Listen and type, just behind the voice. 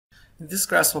In this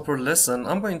Grasshopper lesson,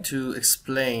 I'm going to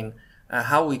explain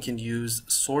how we can use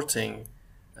sorting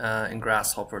in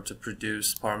Grasshopper to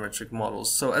produce parametric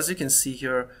models. So as you can see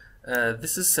here,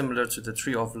 this is similar to the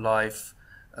Tree of Life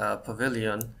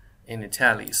pavilion in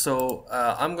Italy. So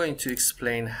I'm going to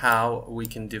explain how we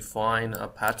can define a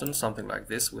pattern, something like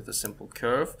this, with a simple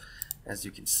curve. As you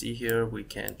can see here, we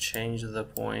can change the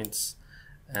points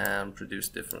and produce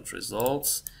different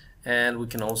results. And we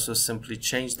can also simply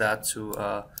change that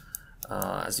to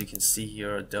as you can see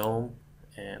here, a dome,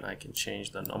 and I can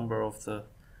change the number of the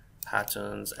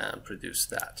patterns and produce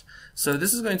that. So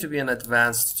this is going to be an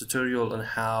advanced tutorial on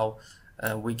how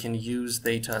we can use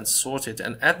data and sort it,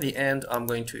 and at the end I'm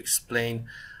going to explain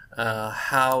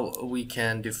how we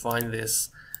can define this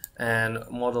and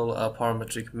model a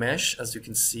parametric mesh. As you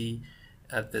can see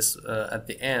at this at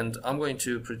the end, I'm going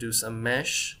to produce a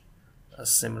mesh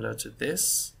similar to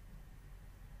this.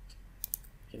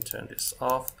 You can turn this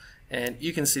off, and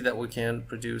you can see that we can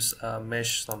produce a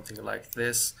mesh something like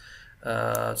this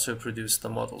to produce the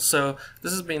model. So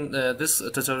this has been this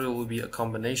tutorial will be a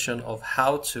combination of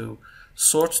how to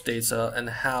sort data and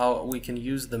how we can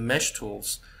use the mesh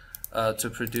tools to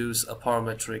produce a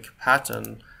parametric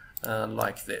pattern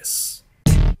like this.